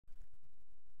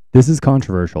This is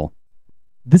controversial.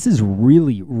 This is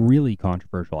really, really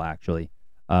controversial, actually.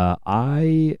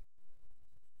 There's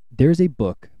a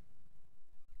book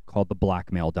called The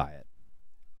Blackmail Diet,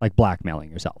 like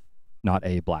blackmailing yourself, not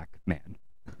a black man,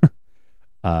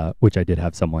 which I did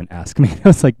have someone ask me. I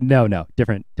was like, no,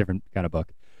 different kind of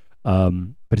book. But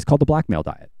it's called The Blackmail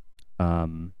Diet.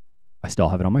 I still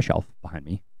have it on my shelf behind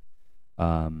me.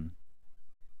 And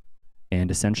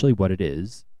essentially what it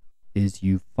is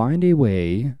you find a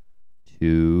way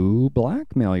to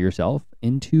blackmail yourself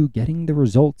into getting the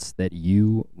results that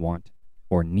you want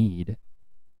or need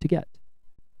to get.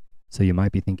 So you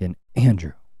might be thinking,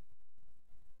 Andrew,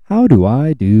 how do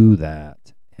I do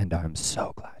that? And I'm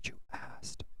so glad you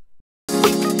asked.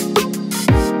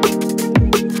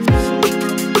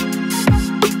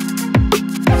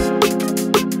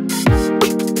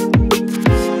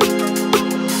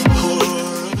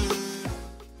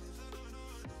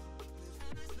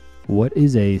 What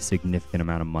is a significant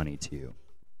amount of money to you?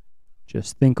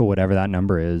 Just think of whatever that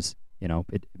number is. You know,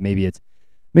 maybe it's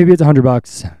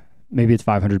 $100, maybe it's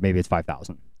 500, maybe it's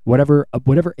 5,000. Whatever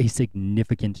a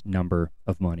significant number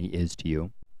of money is to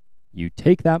you, you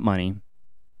take that money and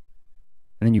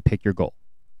then you pick your goal.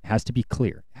 It has to be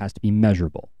clear. It has to be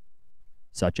measurable,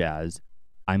 such as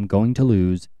I'm going to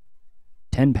lose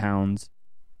 10 pounds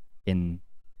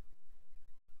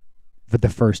for the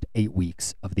first 8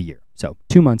 weeks of the year. So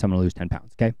 2 months, I'm going to lose 10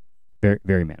 pounds. Okay. Very,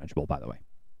 very manageable, by the way.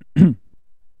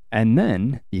 And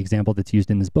then the example that's used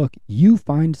in this book, you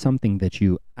find something that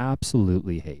you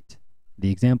absolutely hate. The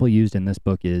example used in this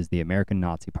book is the American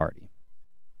Nazi Party.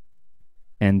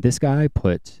 And this guy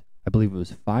put, I believe it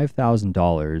was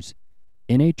 $5,000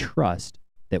 in a trust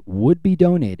that would be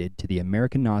donated to the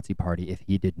American Nazi Party if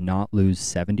he did not lose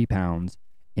 70 pounds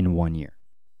in 1 year.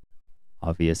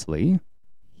 Obviously,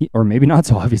 or maybe not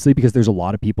so obviously, because there's a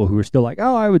lot of people who are still like,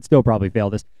 oh, I would still probably fail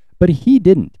this. But he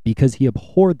didn't, because he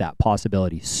abhorred that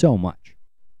possibility so much.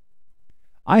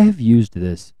 I have used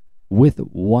this with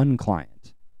one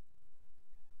client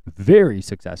very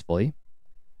successfully,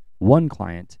 one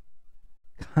client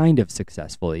kind of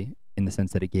successfully, in the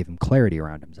sense that it gave him clarity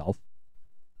around himself.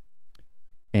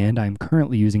 And I'm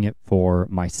currently using it for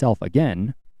myself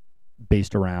again,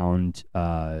 based around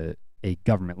a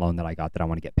government loan that I got that I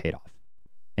want to get paid off.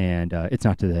 And it's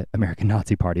not to the American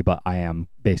Nazi Party, but I am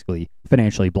basically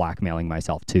financially blackmailing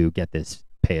myself to get this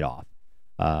paid off.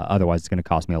 Otherwise, it's going to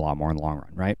cost me a lot more in the long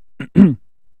run, right?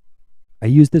 I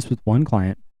used this with one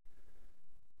client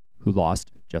who lost,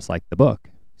 just like the book,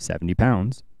 70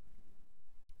 pounds.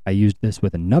 I used this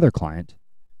with another client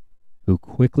who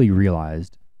quickly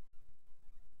realized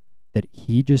that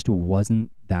he just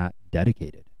wasn't that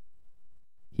dedicated.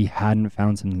 He hadn't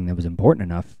found something that was important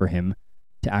enough for him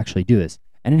to actually do this.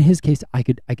 And in his case, I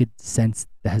could sense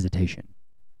the hesitation.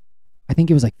 I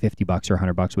think it was like $50 or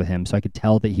 $100 with him. So I could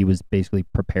tell that he was basically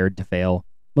prepared to fail.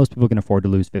 Most people can afford to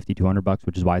lose $50 to $100,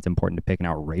 which is why it's important to pick an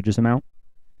outrageous amount.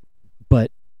 But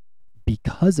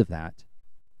because of that,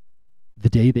 the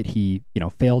day that he,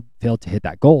 failed to hit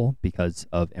that goal because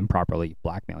of improperly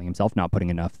blackmailing himself, not putting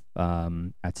enough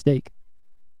at stake,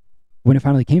 when it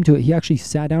finally came to it, he actually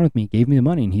sat down with me, gave me the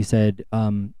money, and he said,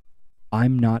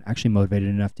 I'm not actually motivated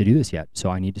enough to do this yet, so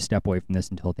I need to step away from this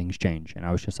until things change. And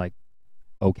I was just like,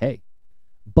 okay.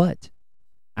 But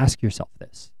ask yourself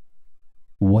this.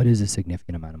 What is a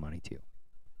significant amount of money to you?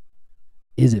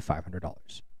 Is it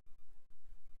 $500?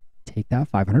 Take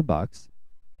that $500,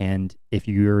 and if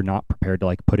you're not prepared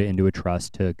to put it into a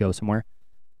trust to go somewhere,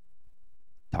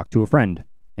 talk to a friend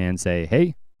and say,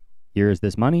 hey, here's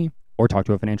this money, or talk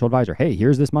to a financial advisor. Hey,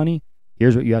 here's this money.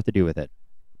 Here's what you have to do with it.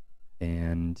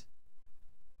 And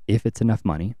if it's enough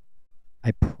money,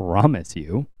 I promise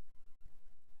you,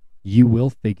 you will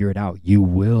figure it out. You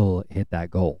will hit that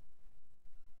goal.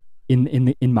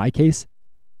 In my case,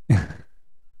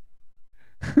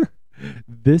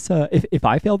 this if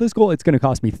I fail this goal, it's going to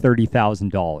cost me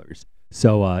 $30,000.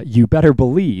 So you better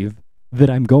believe that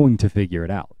I'm going to figure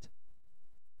it out,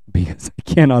 because I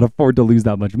cannot afford to lose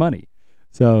that much money.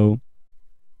 So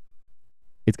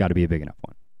it's got to be a big enough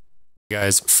one.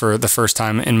 Guys, for the first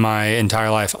time in my entire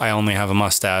life, I only have a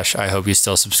mustache. I hope you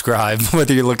still subscribe,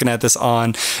 whether you're looking at this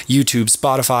on YouTube,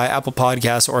 Spotify, Apple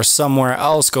Podcasts, or somewhere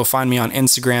else. Go find me on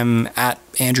Instagram at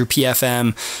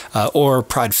AndrewPFM or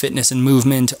Pride Fitness and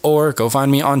Movement, or go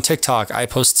find me on TikTok. I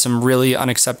post some really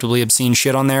unacceptably obscene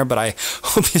shit on there, but I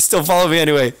hope you still follow me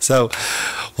anyway. So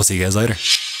we'll see you guys later.